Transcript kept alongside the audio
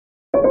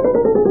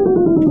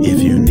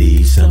If you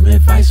need some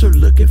advice or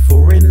looking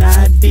for an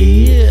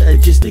idea,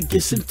 just to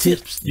get some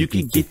tips, you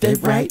can get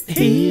that right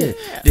here.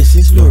 This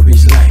is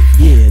Lori's life,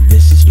 yeah,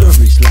 this is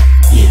Lori's life,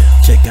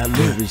 yeah. Check out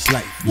Lori's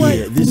life,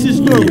 yeah, this is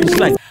Lori's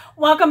life.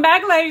 Welcome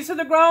back, ladies, to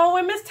the Grown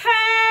Women's Table.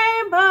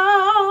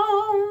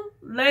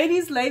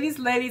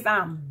 Ladies,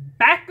 I'm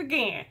back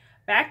again.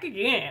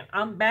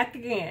 I'm back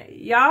again.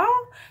 Y'all,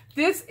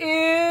 this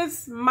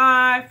is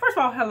my, first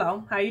of all,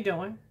 hello, how you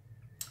doing?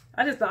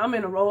 I'm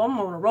in a roll. I'm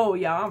on a roll,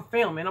 y'all. I'm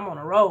filming. I'm on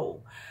a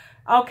roll.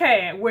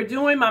 Okay, we're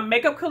doing my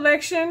makeup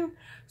collection.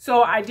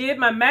 So I did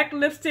my MAC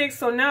lipstick.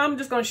 So now I'm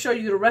just going to show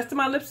you the rest of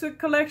my lipstick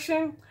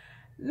collection.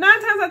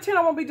 9 times out of 10,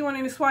 I won't be doing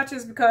any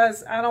swatches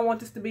because I don't want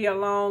this to be a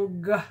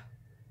long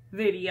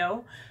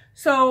video.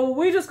 So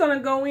we're just going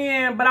to go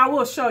in, but I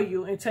will show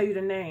you and tell you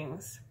the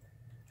names.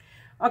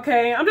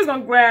 Okay, I'm just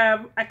going to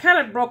grab, I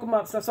kind of broke them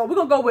up. So we're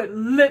going to go with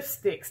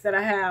lipsticks that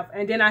I have.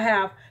 And then I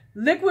have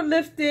liquid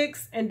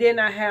lipsticks, and then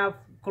I have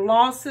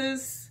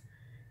glosses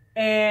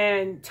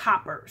and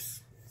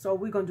toppers. So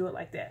we're gonna do it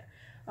like that.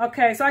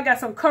 Okay, so I got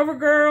some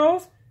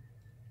CoverGirl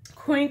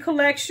Queen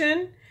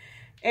Collection,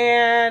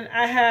 and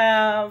I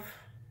have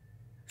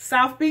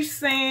South Beach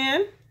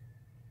Sand.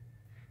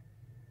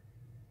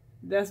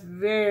 That's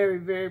very,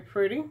 very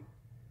pretty.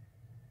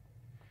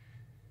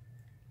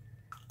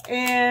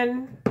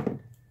 And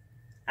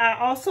I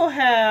also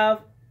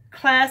have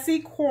Classy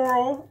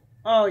Coral.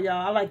 Oh,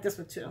 y'all, I like this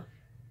one too.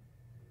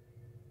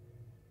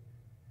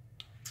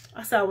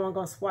 I said I wasn't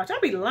going to swatch. I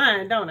be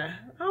lying, don't I?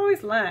 I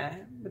always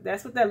lie. But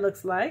that's what that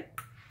looks like.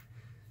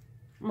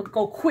 I'm going to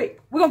go quick.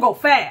 We're going to go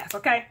fast,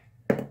 okay?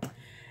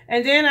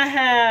 And then I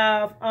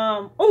have,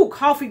 oh,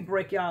 Coffee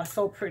Break, y'all.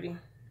 So pretty.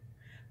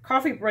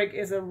 Coffee Break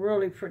is a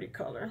really pretty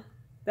color.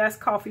 That's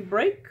Coffee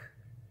Break.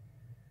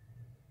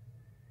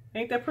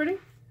 Ain't that pretty?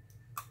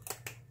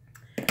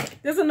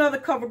 There's another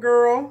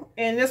CoverGirl.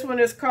 And this one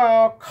is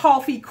called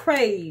Coffee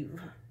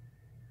Crave.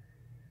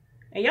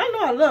 And y'all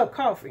know I love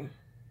coffee.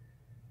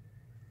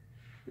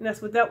 And that's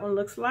what that one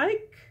looks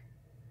like.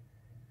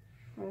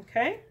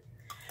 Okay.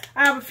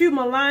 I have a few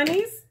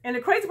Milani's. And the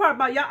crazy part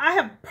about y'all, I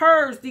have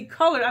purged,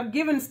 decolored. I've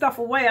given stuff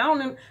away. I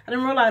didn't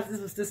realize this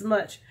was this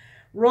much.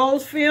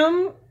 Rose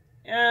Film.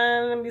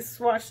 And let me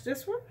swatch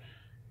this one.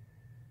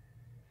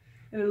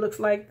 And it looks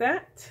like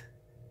that.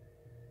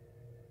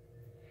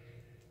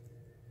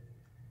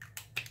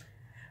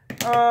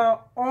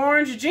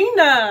 Orange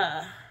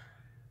Gina.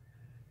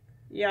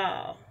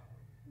 Y'all,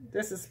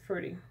 this is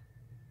pretty.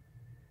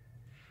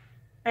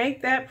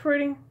 Ain't that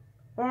pretty?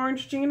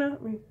 Orange Gina.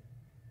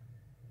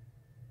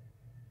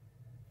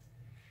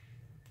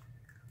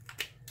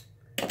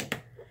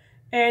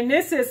 And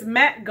this is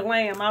Matte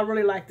Glam. I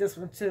really like this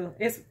one too.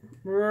 It's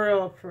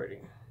real pretty.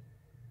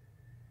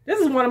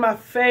 This is one of my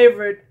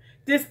favorite.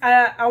 This,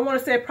 I want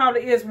to say it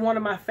probably is one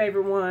of my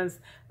favorite ones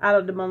out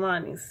of the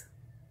Milani's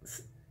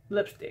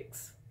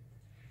lipsticks.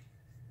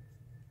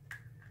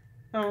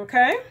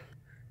 Okay.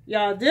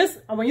 Y'all, this,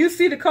 when you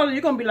see the color,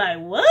 you're going to be like,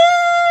 what?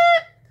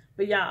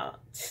 But y'all,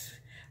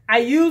 I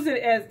use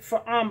it as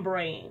for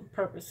ombre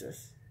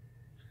purposes.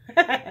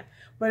 But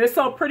it's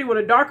so pretty with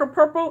a darker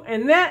purple,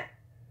 and that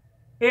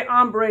it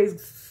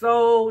ombres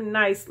so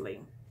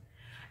nicely.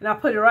 And I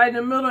put it right in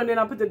the middle, and then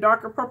I put the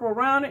darker purple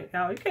around it.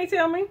 Y'all, you can't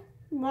tell me.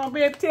 You won't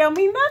be able to tell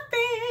me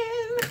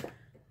nothing.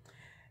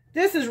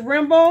 This is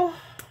Rimbo.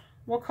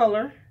 What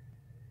color?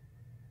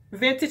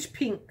 Vintage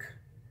Pink.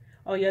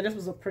 Oh yeah, this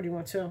was a pretty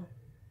one too.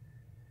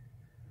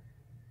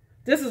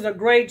 This is a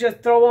great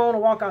just throw on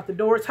and walk out the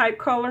door type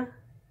color.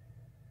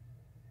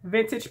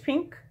 Vintage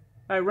Pink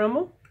by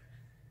Rimmel.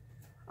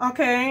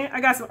 Okay,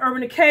 I got some Urban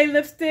Decay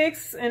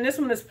lipsticks, and this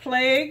one is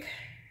Plague.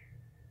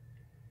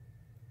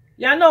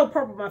 Y'all know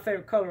purple my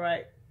favorite color,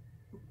 right?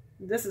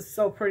 This is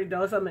so pretty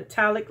though. It's a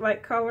metallic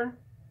like color.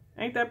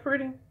 Ain't that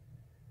pretty?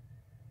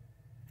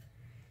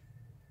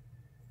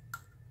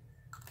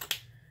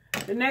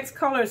 The next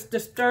color is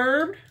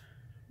Disturbed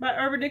by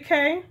Urban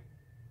Decay.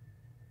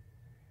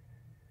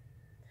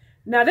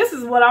 Now, this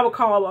is what I would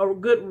call a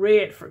good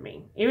red for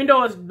me. Even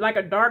though it's like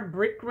a dark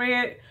brick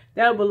red,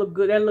 that will look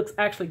good. That looks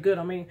actually good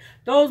on me.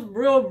 Those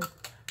real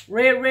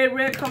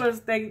red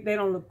colors, they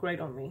don't look great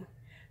on me.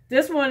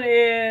 This one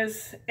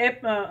is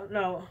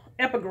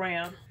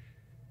Epigram.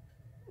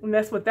 And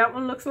that's what that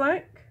one looks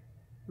like.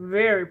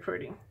 Very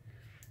pretty.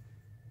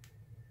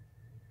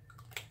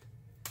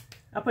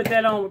 I put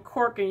that on with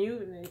cork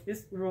and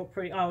it's real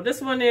pretty. Oh, this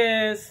one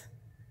is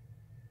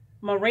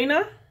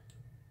Marina.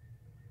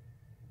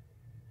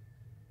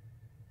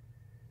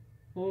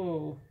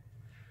 Oh.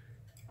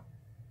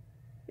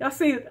 Y'all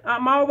see,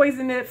 I'm always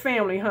in that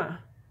family, huh?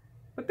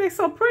 But they're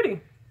so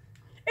pretty.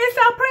 It's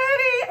so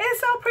pretty. It's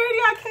so pretty.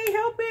 I can't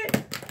help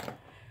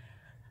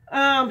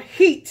it.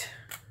 Heat.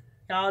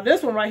 Y'all,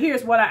 this one right here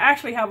is what I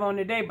actually have on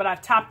today, but I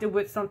topped it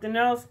with something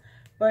else.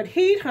 But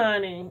Heat,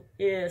 honey,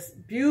 is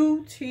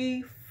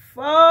beautiful.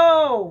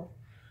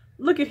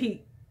 Look at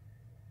Heat.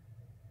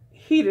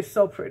 Heat is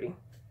so pretty.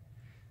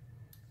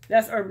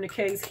 That's Urban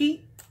Decay's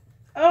Heat.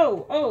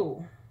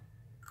 Oh.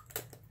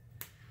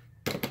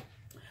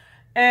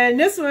 And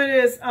this one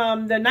is the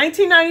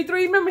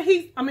 1993.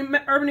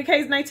 Remember Urban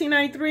Decay's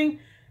 1993?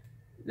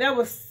 That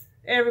was,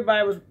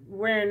 everybody was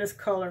wearing this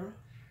color.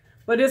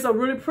 But it's a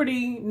really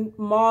pretty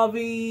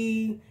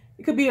mauvey.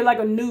 It could be like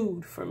a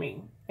nude for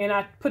me. And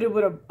I put it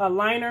with a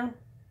liner.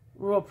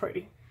 Real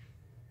pretty.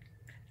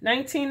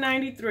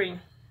 1993.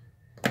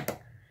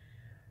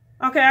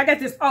 Okay, I got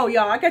this. Oh,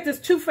 y'all, I got this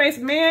Too Faced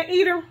Man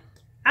Eater.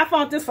 I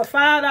found this for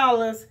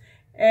 $5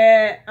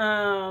 at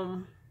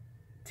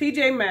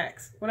TJ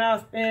Maxx when I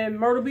was in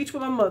Myrtle Beach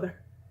with my mother.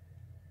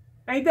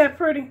 Ain't that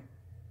pretty?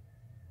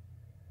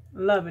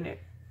 Loving it.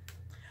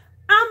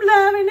 I'm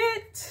loving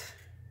it.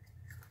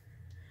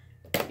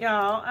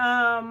 Y'all,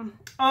 oh,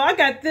 I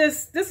got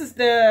this. This is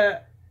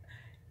the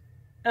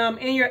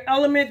In Your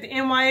Element, the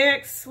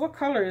NYX. What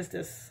color is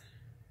this?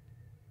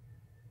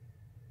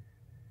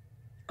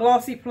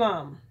 Glossy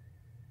Plum.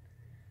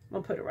 I'm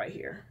gonna put it right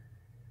here.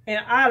 And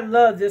I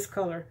love this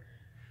color.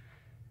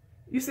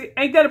 You see,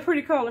 ain't that a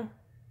pretty color?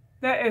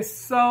 That is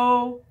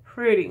so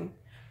pretty.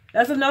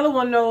 That's another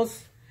one of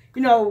those,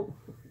 you know,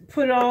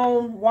 put it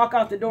on, walk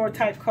out the door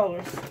type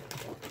colors.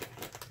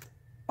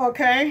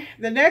 Okay,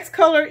 the next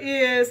color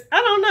is,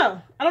 I don't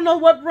know. I don't know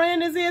what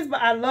brand this is,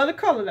 but I love the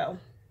color though.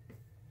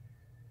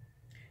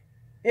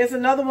 It's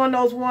another one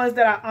of those ones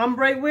that I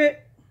ombre with.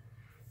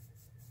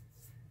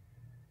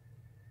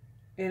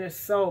 And it's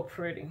so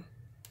pretty.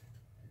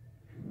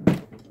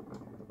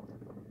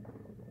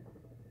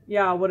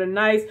 Y'all, with a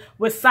nice,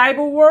 with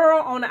Cyber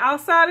World on the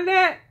outside of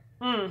that.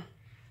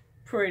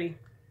 Pretty.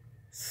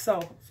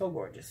 So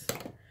gorgeous.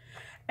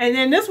 And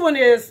then this one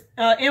is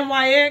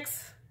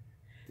NYX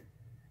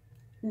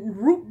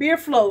Root Beer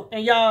Float.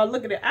 And y'all,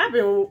 look at it.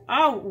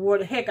 I wore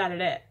the heck out of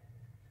that.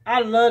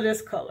 I love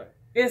this color.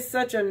 It's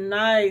such a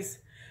nice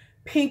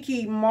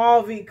pinky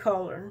mauve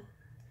color.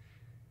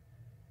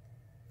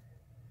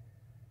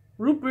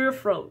 Root Beer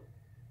Float.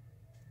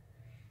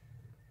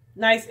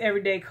 Nice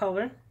everyday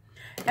color.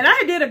 And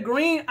I did a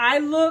green eye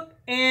look,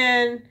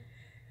 and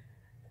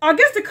I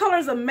guess the color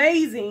is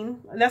amazing.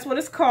 That's what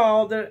it's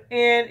called. And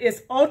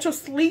it's ultra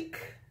sleek.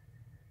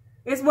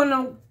 It's one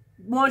of the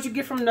ones you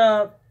get from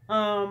the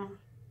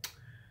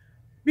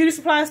beauty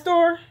supply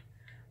store.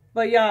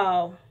 But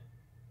y'all,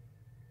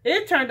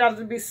 it turned out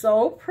to be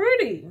so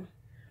pretty.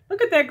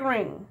 Look at that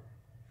green.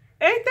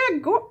 Ain't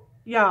that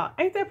y'all,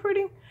 ain't that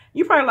pretty?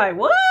 You probably like,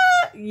 what?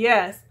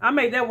 Yes, I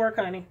made that work,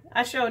 honey.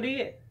 I sure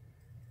did.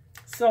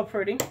 So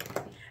pretty.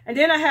 And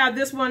then I have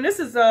this one. This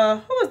is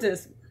who is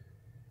this?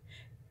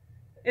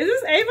 Is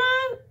this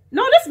Avon?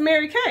 No, this is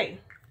Mary Kay.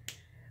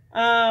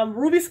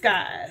 Ruby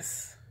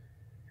Skies.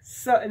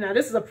 So now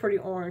this is a pretty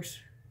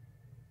orange.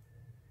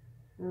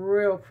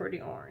 Real pretty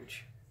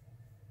orange.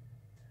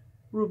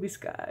 Ruby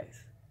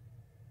Skies.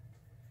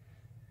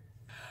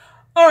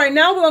 All right,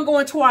 now we're gonna go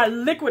into our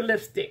liquid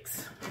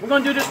lipsticks. We're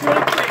gonna do this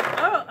really quick.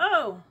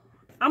 Oh.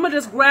 I'm gonna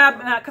just grab,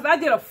 because I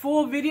did a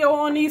full video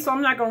on these, so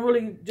I'm not gonna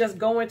really just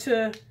go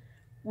into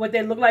what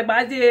they look like.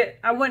 But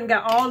I went and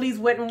got all these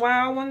Wet n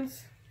Wild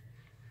ones.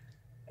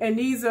 And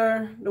these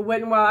are the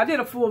Wet n Wild. I did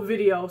a full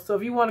video, so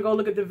if you want to go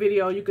look at the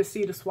video, you can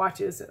see the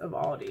swatches of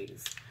all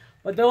these.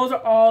 But those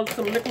are all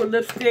some liquid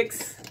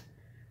lipsticks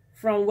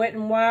from Wet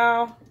n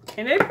Wild.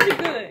 And they're pretty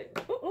good.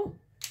 Ooh.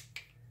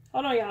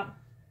 Hold on, y'all.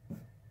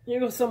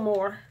 Here goes some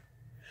more.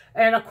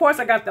 And of course,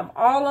 I got them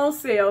all on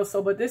sale.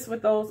 So, but this is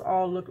what those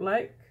all look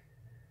like.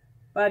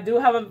 But I do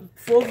have a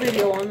full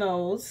video on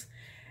those.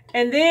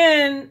 And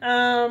then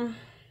I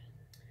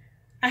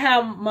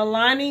have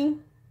Milani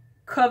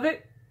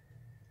Covet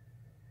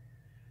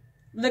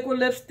liquid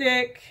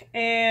lipstick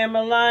and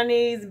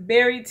Milani's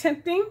Berry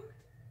Tempting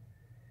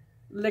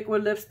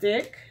liquid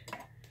lipstick.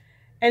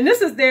 And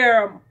this is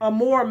their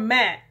more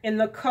matte in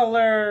the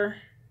color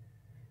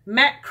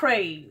Matte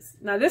Craze.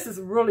 Now this is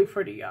really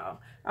pretty, y'all.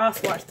 I'll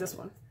swatch this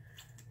one.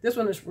 This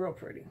one is real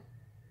pretty.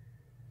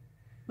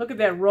 Look at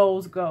that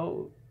rose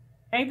gold.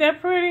 Ain't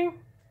that pretty?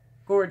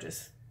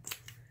 Gorgeous.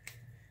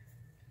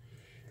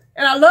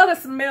 And I love the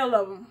smell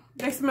of them.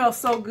 They smell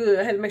so good.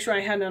 I had to make sure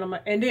I had none on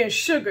my... And then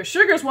Sugar.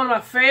 Sugar is one of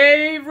my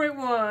favorite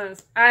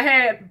ones. I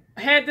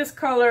had this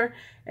color,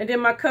 and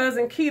then my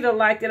cousin Keita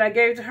liked it. I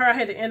gave it to her. I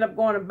had to end up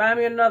going and buy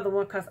me another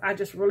one because I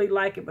just really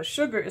like it. But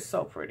Sugar is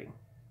so pretty.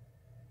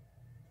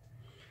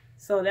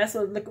 So that's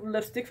a liquid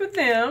lipstick for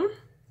them.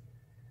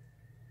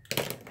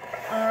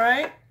 All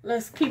right.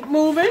 Let's keep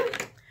moving.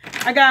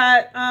 I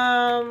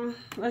got,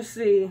 let's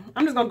see.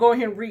 I'm just going to go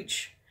ahead and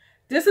reach.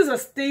 This is a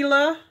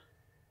Stila.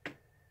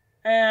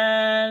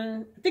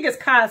 And I think it's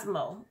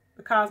Cosmo.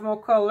 The Cosmo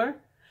color.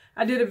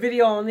 I did a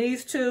video on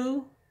these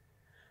two.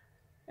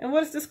 And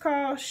what is this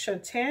called?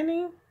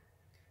 Shantani.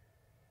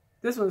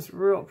 This one's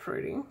real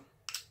pretty.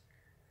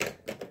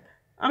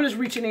 I'm just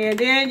reaching in.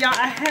 Then, y'all,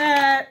 I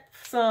had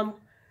some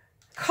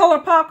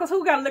ColourPop. Because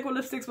who got liquid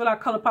lipsticks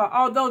without ColourPop?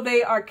 Although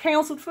they are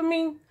canceled for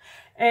me.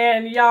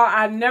 And y'all,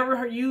 I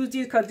never used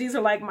these because these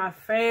are like my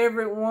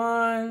favorite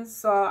ones.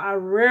 So I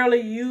rarely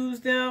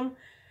use them.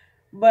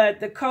 But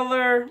the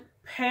color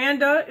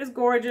Panda is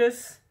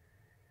gorgeous.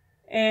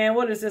 And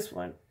what is this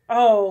one?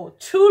 Oh,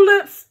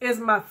 Tulips is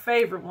my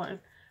favorite one.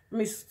 Let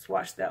me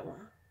swatch that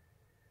one.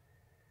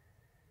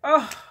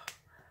 Oh,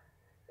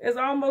 it's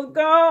almost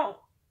gone.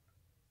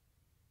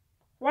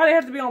 Why they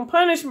have to be on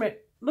punishment?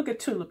 Look at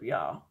Tulip,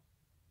 y'all.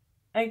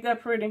 Ain't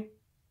that pretty?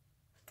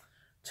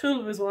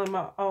 Tulip is one of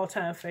my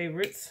all-time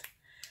favorites.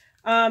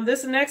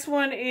 This next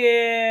one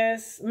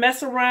is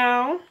Mess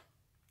Around.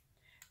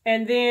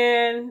 And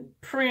then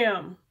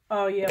Prim.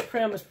 Oh, yeah,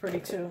 Prim is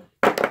pretty, too.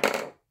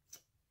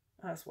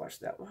 Let's watch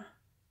that one.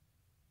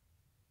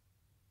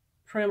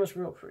 Prim is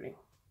real pretty.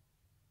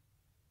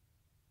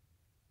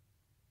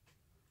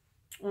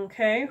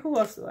 Okay, who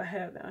else do I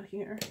have down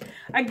here?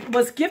 I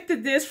was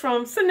gifted this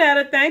from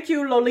Sonetta. Thank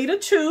you, Lolita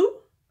Chu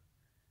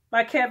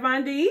by Kat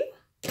Von D.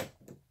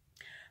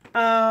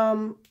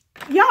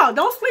 Y'all,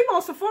 don't sleep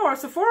on Sephora.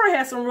 Sephora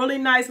has some really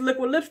nice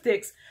liquid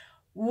lipsticks.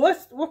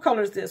 What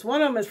color is this?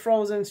 One of them is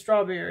Frozen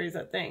Strawberries,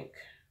 I think.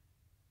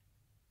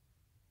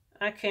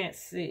 I can't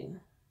see.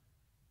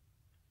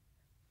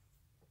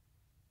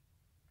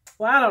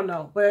 Well, I don't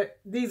know, but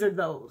these are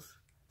those.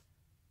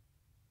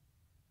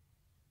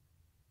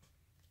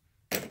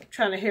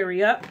 Trying to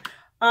hurry up.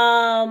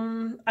 I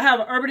have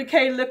an Urban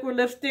Decay liquid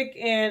lipstick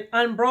in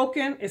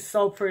Unbroken. It's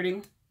so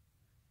pretty.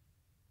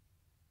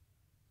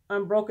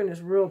 Unbroken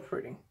is real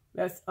pretty.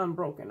 That's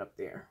Unbroken up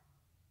there.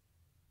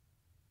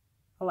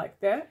 I like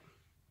that.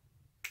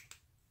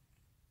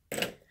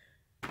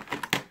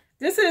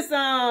 This is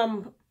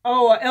a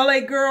LA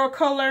Girl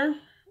color.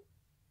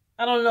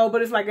 I don't know,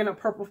 but it's like in the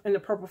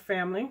purple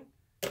family.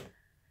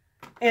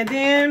 And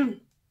then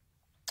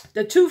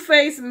the Too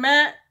Faced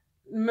Matte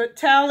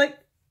Metallic.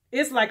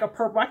 It's like a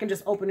purple. I can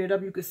just open it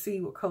up. You can see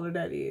what color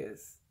that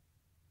is.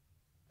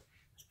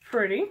 It's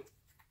pretty.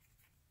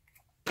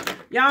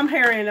 Yeah, I'm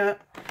hurrying up.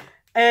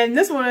 And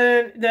this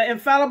one, the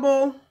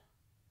Infallible.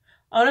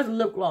 Oh, that's a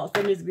lip gloss.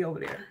 That needs to be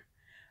over there.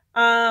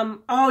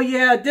 Oh,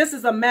 yeah. This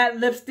is a matte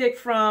lipstick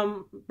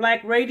from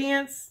Black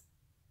Radiance.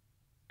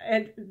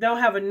 And they'll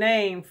have a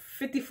name.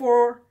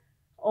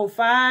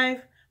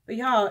 5405. But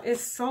y'all,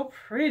 it's so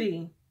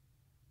pretty.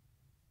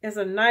 It's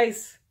a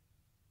nice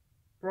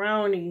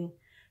brownie.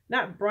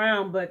 Not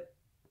brown, but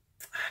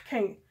I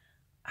can't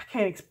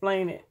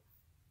explain it.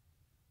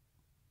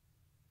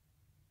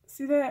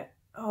 See that?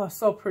 Oh, it's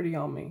so pretty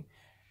on me.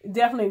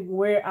 Definitely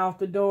wear out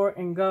the door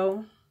and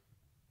go.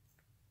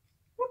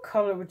 What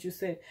color would you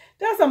say?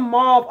 That's a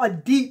mauve, a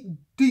deep,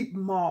 deep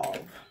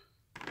mauve.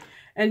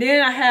 And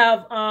then I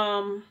have,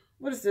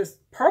 what is this?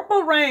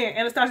 Purple Rain,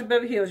 Anastasia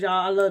Beverly Hills, y'all.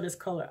 I love this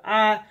color.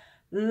 I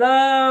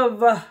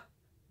love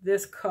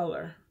this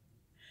color.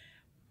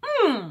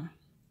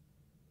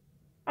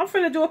 I'm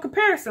finna do a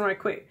comparison right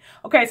quick.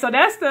 Okay, so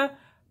that's the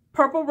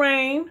Purple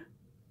Rain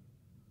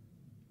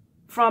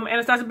from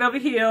Anastasia Beverly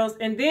Hills.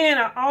 And then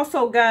I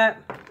also got,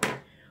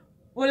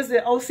 what is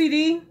it,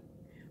 OCD?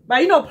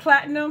 But you know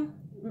Platinum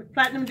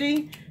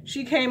D?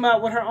 She came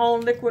out with her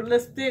own liquid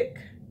lipstick.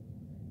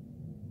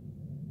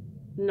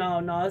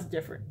 No, it's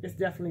different. It's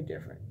definitely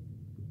different.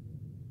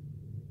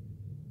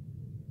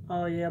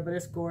 Oh yeah, but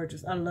it's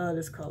gorgeous. I love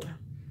this color.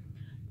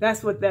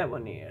 That's what that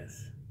one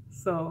is.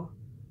 So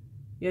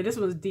yeah, this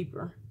one's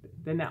deeper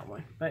than that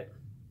one. But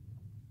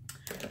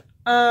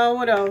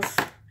what else?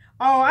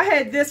 Oh, I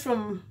had this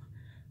from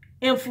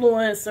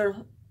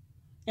Influencer,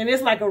 and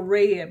it's like a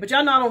red. But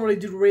y'all know I don't really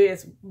do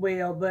reds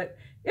well, but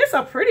it's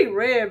a pretty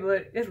red,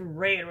 but it's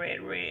red.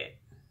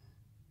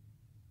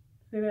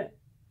 See that?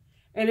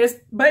 And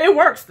but it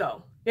works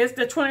though. It's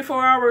the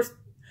 24 hours.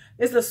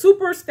 It's the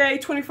Super Stay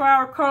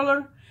 24-hour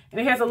color, and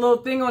it has a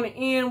little thing on the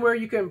end where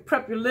you can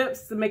prep your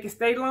lips to make it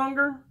stay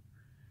longer.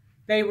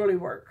 They really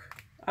work.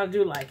 I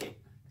do like it.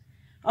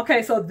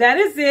 Okay, so that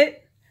is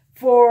it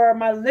for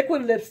my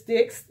liquid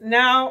lipsticks.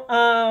 Now,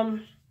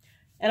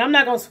 and I'm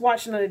not going to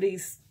swatch none of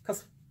these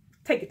because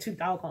take it too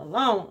doggone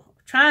long. I'm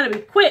trying to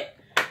be quick.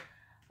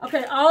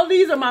 Okay, all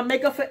these are my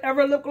Makeup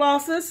Forever lip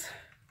glosses.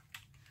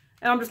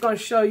 And I'm just going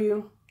to show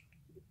you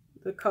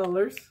the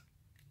colors.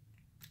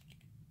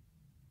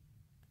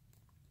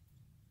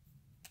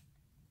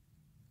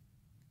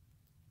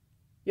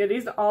 Yeah,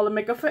 these are all the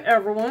Makeup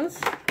Forever ones.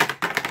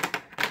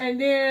 And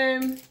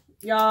then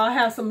y'all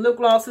have some lip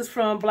glosses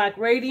from Black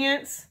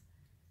Radiance.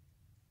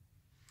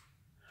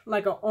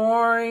 Like an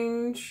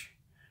orange,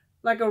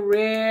 like a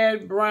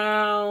red,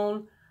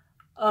 brown,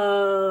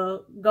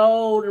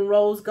 gold, and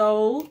rose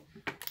gold.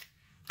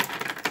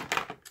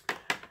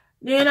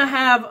 Then I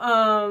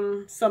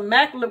have some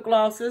MAC lip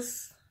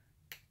glosses.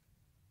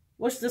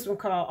 What's this one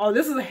called? Oh,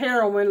 this is a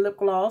Heroin lip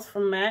gloss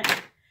from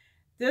MAC.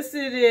 This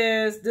it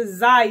is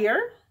Desire.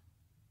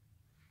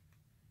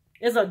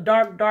 It's a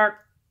dark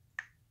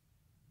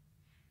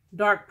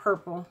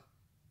purple.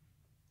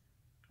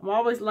 I'm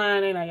always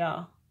lying, ain't I,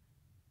 y'all?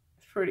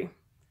 It's pretty.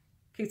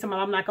 Keep telling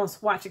me I'm not going to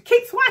swatch it.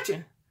 Keep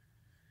swatching.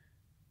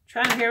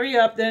 Trying to hurry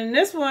up. Then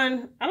this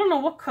one, I don't know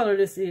what color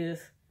this is.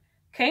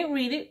 Can't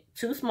read it.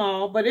 Too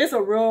small. But it's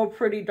a real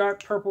pretty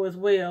dark purple as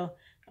well.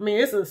 I mean,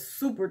 it's a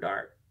super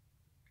dark.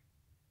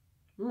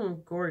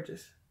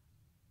 Gorgeous.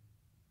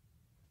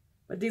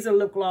 But these are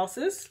lip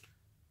glosses.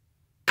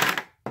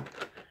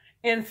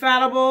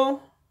 Infallible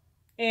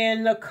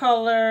in the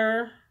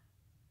color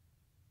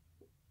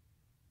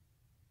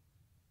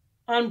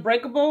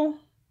Unbreakable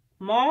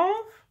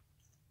Mauve.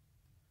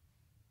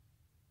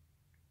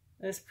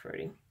 That's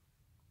pretty.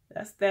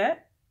 That's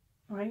that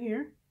right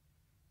here.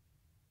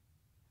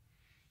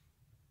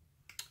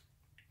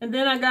 And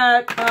then I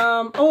got,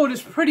 oh,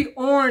 this pretty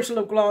orange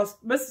lip gloss.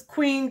 This is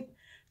Queen,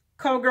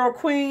 CoverGirl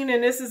Queen,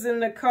 and this is in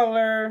the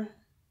color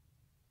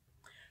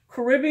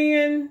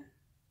Caribbean.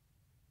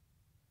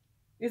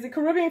 Is it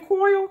Caribbean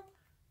Coral?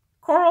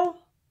 Coral?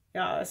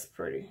 Yeah, that's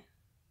pretty.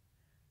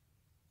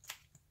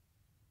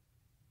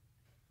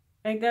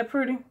 Ain't that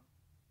pretty?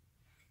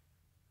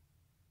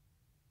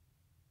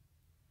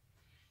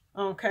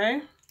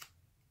 Okay.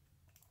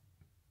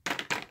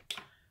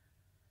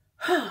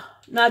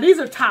 Now these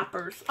are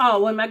toppers.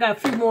 Oh, wait a minute, I got a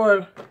few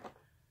more,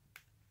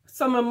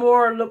 some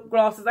more lip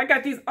glosses. I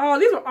got these, oh,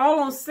 these were all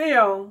on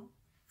sale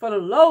for the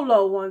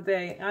low one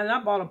day. And I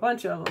bought a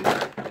bunch of them.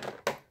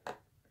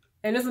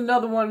 And there's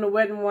another one in the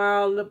Wet n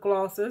Wild lip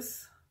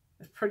glosses.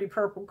 It's pretty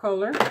purple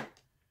color.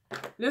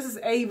 This is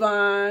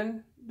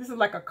Avon. This is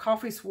like a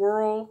coffee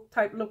swirl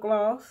type lip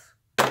gloss.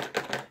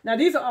 Now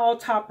these are all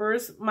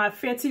toppers. My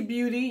Fenty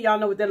Beauty, y'all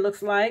know what that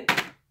looks like.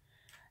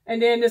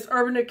 And then this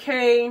Urban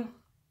Decay,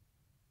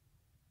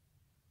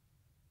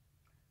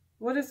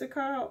 what is it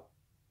called?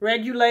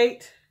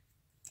 Regulate.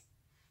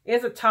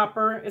 It's a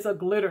topper. It's a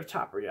glitter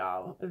topper,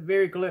 y'all. It's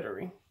very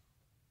glittery.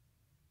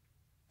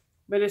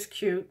 But it's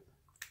cute.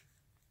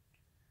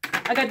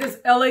 I got this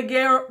LA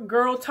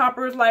Girl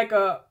topper. It's like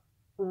a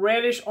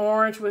reddish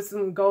orange with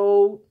some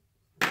gold.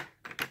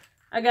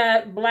 I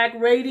got Black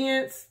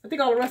Radiance. I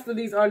think all the rest of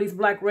these are these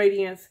Black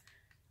Radiance.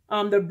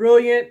 The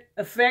Brilliant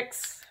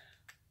Effects.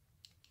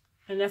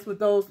 And that's what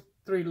those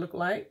three look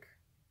like.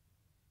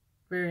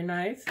 Very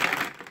nice.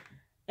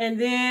 And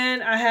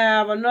then I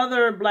have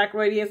another Black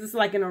Radiance. It's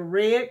like in a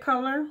red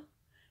color.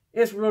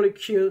 It's really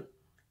cute.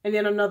 And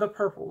then another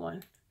purple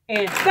one.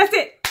 And that's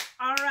it.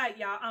 All right,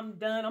 y'all. I'm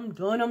done. I'm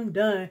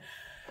done.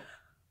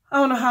 I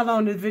don't know how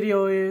long this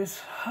video is.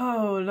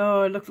 Oh,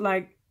 Lord. It looks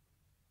like,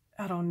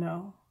 I don't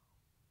know.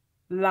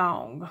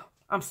 Long.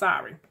 I'm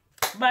sorry.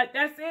 But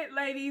that's it,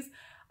 ladies.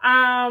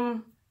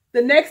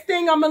 The next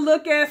thing I'm going to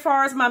look at as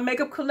far as my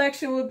makeup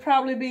collection would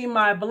probably be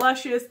my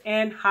blushes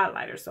and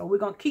highlighters. So we're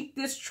going to keep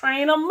this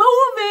train a moving.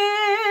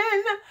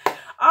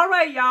 All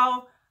right,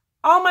 y'all.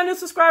 All my new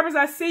subscribers,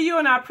 I see you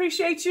and I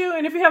appreciate you.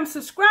 And if you haven't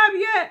subscribed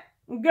yet,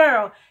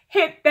 girl,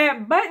 hit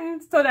that button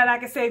so that I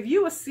can save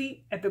you a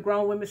seat at the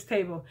Grown Women's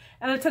Table.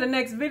 And until the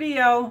next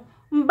video,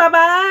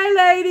 bye-bye,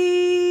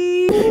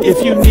 ladies.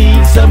 If you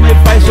need some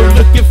advice or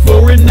looking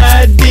for an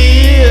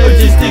idea, or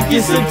just to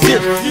get some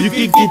tips, you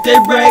can get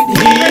that right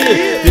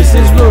here. This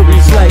is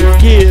Lori's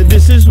Life, yeah,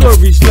 this is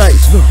Lori's Life.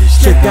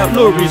 Check out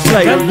Lori's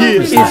Life,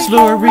 yeah, it's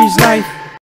Lori's Life.